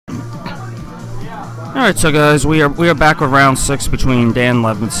Alright, so guys, we are back with round 6 between Dan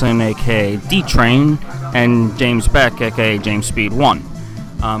Levinson, aka dtrain, and James Baek, aka jamesspeed1.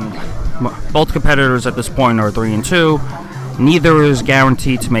 Both competitors at this point are 3-2. Neither is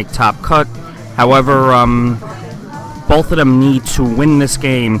guaranteed to make top cut. However, both of them need to win this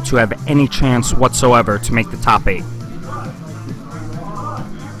game to have any chance whatsoever to make the top 8.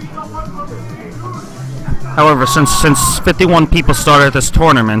 However, since 51 people started this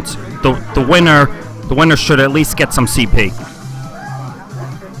tournament, the winner should at least get some CP.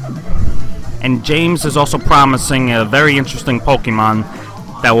 And James is also promising a very interesting Pokemon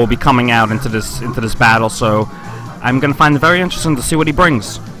that will be coming out into this battle, so I'm gonna find it very interesting to see what he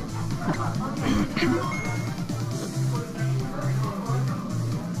brings.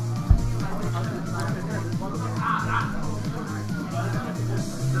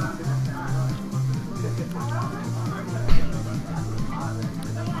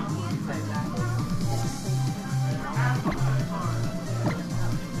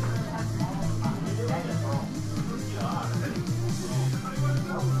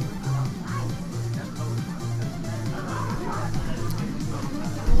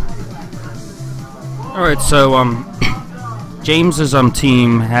 Alright, so, James's,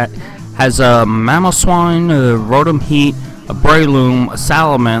 team has a Mamoswine, a Rotom Heat, a Breloom, a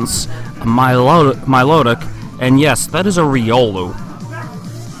Salamence, a Milotic, and yes, that is a Riolu.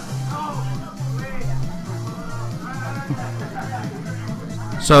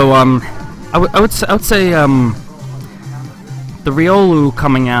 So, I would say, the Riolu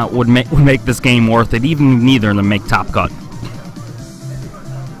coming out would make this game worth it, even if neither of them make top cut.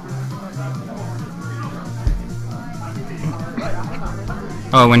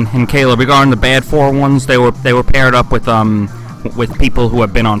 Oh, and Caleb, regarding the bad 4-1s, they were paired up with people who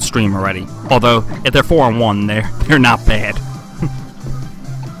have been on stream already. Although if they're 4-1, they're not bad.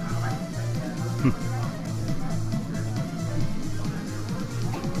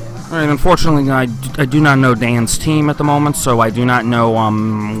 Alright, unfortunately, I do not know Dan's team at the moment, so I do not know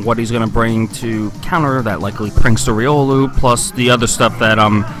what he's gonna bring to counter that likely Prankster Riolu, plus the other stuff that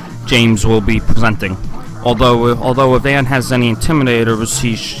James will be presenting. Although if Dan has any intimidators,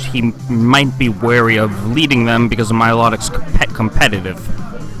 he might be wary of leading them because of Milotic's competitive.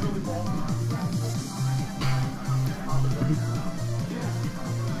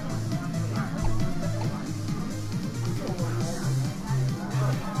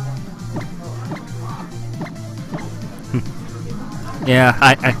 Yeah,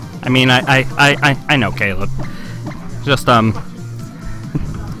 I mean, I know, Caleb. Just, I'm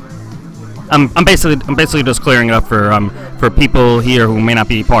basically just clearing it up for people here who may not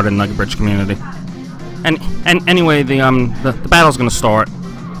be part of the Nugget Bridge community. And anyway, the battle's gonna start.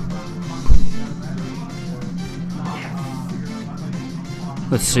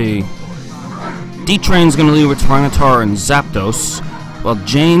 Let's see. D-Train's gonna lead with Tyranitar and Zapdos, while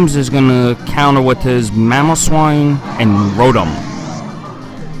James is gonna counter with his Mamoswine and Rotom.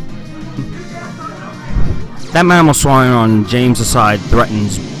 That Mamoswine on James' side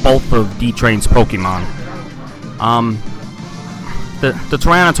threatens both of D-Train's Pokemon. The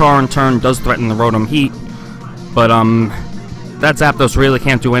Tyranitar in turn does threaten the Rotom Heat, but that Zapdos really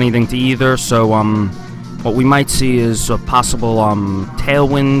can't do anything to either, so what we might see is a possible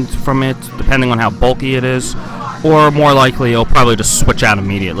Tailwind from it, depending on how bulky it is, or more likely it'll probably just switch out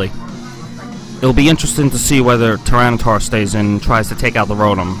immediately. It'll be interesting to see whether Tyranitar stays in and tries to take out the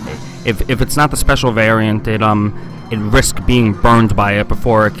Rotom. If it's not the special variant, it risks being burned by it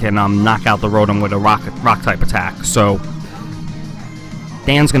before it can knock out the Rotom with a rock type attack. So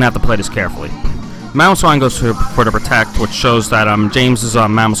Dan's gonna have to play this carefully. Mamoswine goes for the Protect, which shows that James's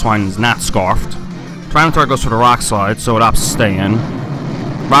Mamoswine is not scarfed. Tyranitar goes for the Rock Slide, so it opts to stay in.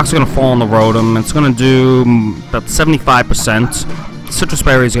 Rock's gonna fall on the Rotom. It's gonna do about 75%. Citrus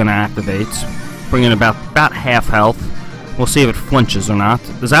Berry is gonna activate, bringing about half health. We'll see if it flinches or not.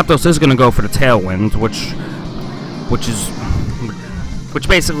 The Zapdos is going to go for the Tailwind, which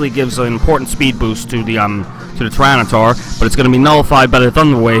basically gives an important speed boost to the Tyranitar, but it's going to be nullified by the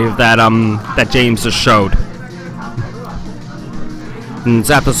Thunder Wave that James just showed. And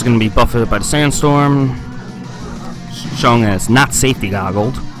Zapdos is going to be buffeted by the Sandstorm, showing that it's not safety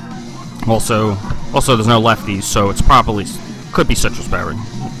goggled. Also there's no lefties, so it's could be Citrus Berry.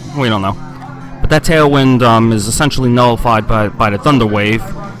 We don't know. But that Tailwind is essentially nullified by the Thunder Wave,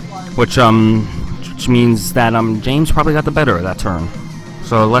 which means that James probably got the better of that turn.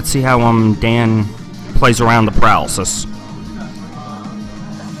 So let's see how Dan plays around the paralysis.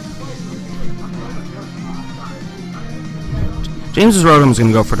 James's Rotom is going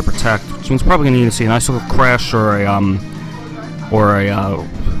to go for the Protect, which means probably going to need to see an Icicle Crash or a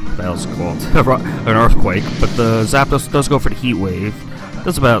the hell is it called? An earthquake. But the Zapdos does go for the heat wave.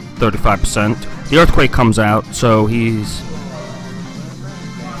 Does about 35%. The earthquake comes out, so he's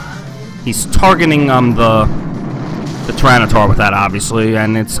targeting the Tyranitar with that, obviously,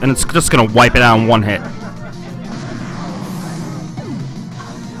 and it's just gonna wipe it out in one hit.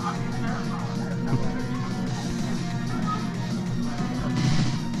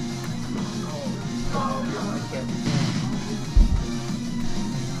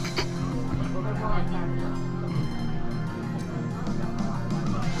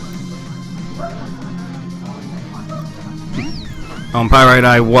 By right,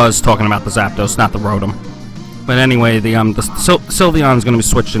 I was talking about the Zapdos, not the Rotom. But anyway, the Sylveon is going to be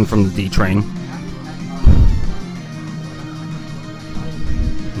switched in from the D-Train.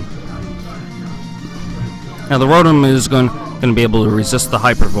 Now the Rotom is going to be able to resist the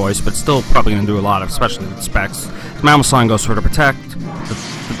Hyper Voice, but still probably going to do a lot, especially with specs. The Mamoswine goes for the Protect.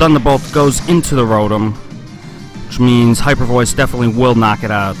 The Thunderbolt goes into the Rotom, which means Hyper Voice definitely will knock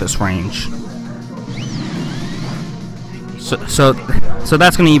it out at this range. So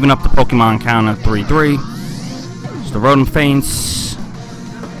that's going to even up the Pokemon count at 3-3. So the Rotom faints.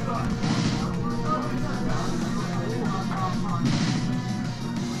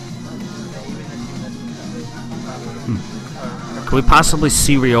 Could we possibly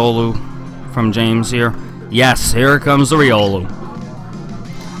see Riolu from James here? Yes, here comes the Riolu.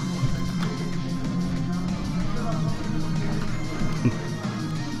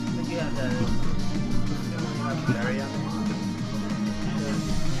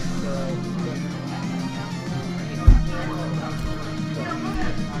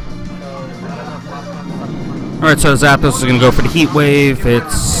 Alright, so Zapdos is going to go for the Heat Wave.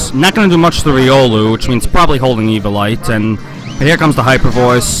 It's not going to do much to the Riolu, which means probably holding Eviolite. But here comes the Hyper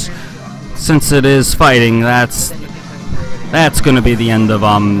Voice. Since it is fighting, that's going to be the end of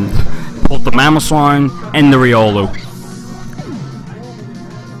both the Mamoswine and the Riolu.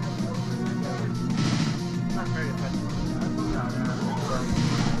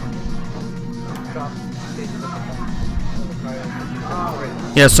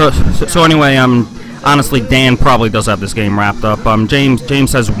 Yeah. So anyway, honestly, Dan probably does have this game wrapped up.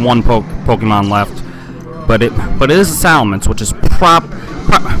 James has one Pokemon left, but it is a Salamence, which is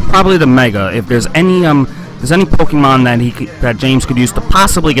probably the Mega. If there's any Pokemon that James could use to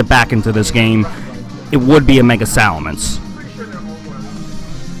possibly get back into this game, it would be a Mega Salamence.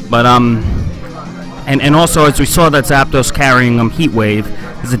 But and also, as we saw that Zapdos carrying Heat Wave,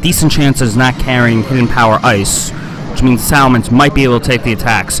 there's a decent chance it's not carrying Hidden Power Ice, which means Salamence might be able to take the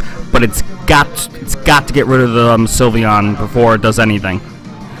attacks, but it's got to get rid of the Sylveon before it does anything.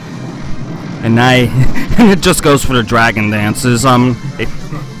 And it just goes for the Dragon Dances.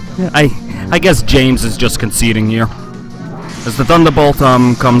 I guess James is just conceding here. As the Thunderbolt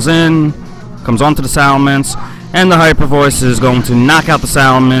comes onto the Salamence, and the Hyper Voice is going to knock out the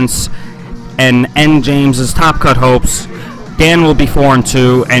Salamence and end James's top cut hopes. Dan will be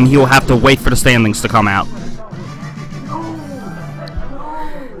 4-2, and he will have to wait for the standings to come out.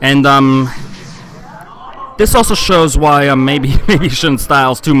 And this also shows why maybe you shouldn't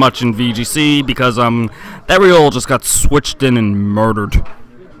Styles too much in VGC, because that Riolu just got switched in and murdered.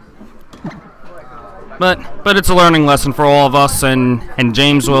 But it's a learning lesson for all of us, and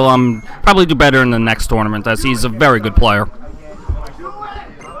James will probably do better in the next tournament, as he's a very good player.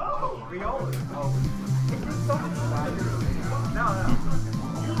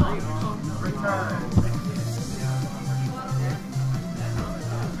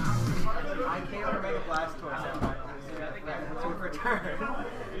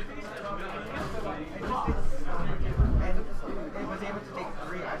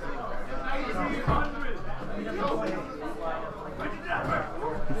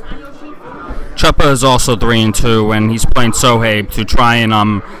 Chuppa is also 3-2, and he's playing Sohaib to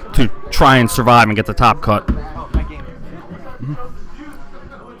try and survive and get the top cut.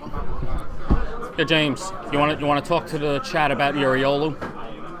 Yeah, James, you want to talk to the chat about your Riolu?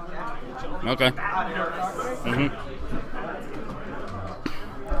 Okay.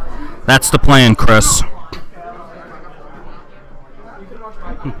 That's the plan, Chris.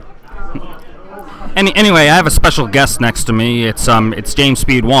 Anyway, I have a special guest next to me. It's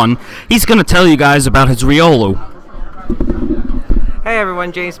jamesspeed1. He's gonna tell you guys about his Riolu. Hey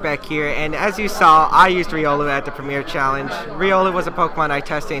everyone, James Baek here, and as you saw, I used Riolu at the Premier Challenge. Riolu was a Pokemon I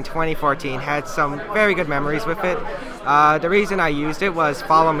tested in 2014, had some very good memories with it. The reason I used it was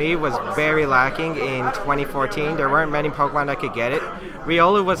Follow Me was very lacking in 2014. There weren't many Pokemon that could get it.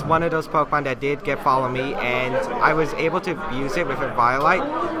 Riolu was one of those Pokemon that did get Follow Me, and I was able to use it with a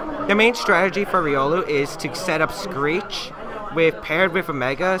Violite. The main strategy for Riolu is to set up Screech paired with a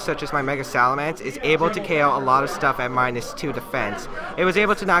Mega, such as my Mega Salamence, is able to KO a lot of stuff at -2 defense. It was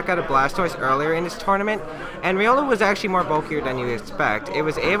able to knock out a Blastoise earlier in this tournament, and Riolu was actually more bulkier than you expect. It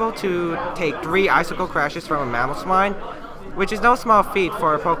was able to take 3 Icicle Crashes from a Mamoswine, which is no small feat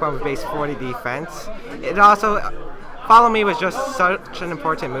for a Pokemon with base 40 defense. It also... Follow Me was just such an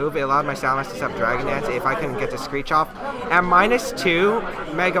important move. It allowed my Salamence to set up Dragon Dance if I couldn't get the Screech off. At -2,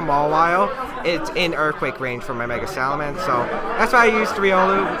 Mega Mawile, it's in Earthquake range for my Mega Salamence, so that's why I used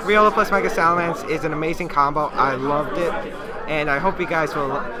Riolu. Riolu plus Mega Salamence is an amazing combo. I loved it, and I hope you guys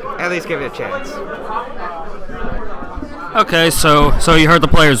will at least give it a chance. Okay, so you heard the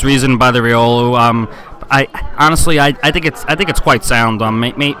player's reason by the Riolu. I honestly think it's quite sound.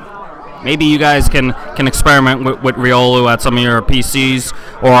 Maybe you guys can experiment with Riolu at some of your PCs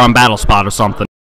or on BattleSpot or something.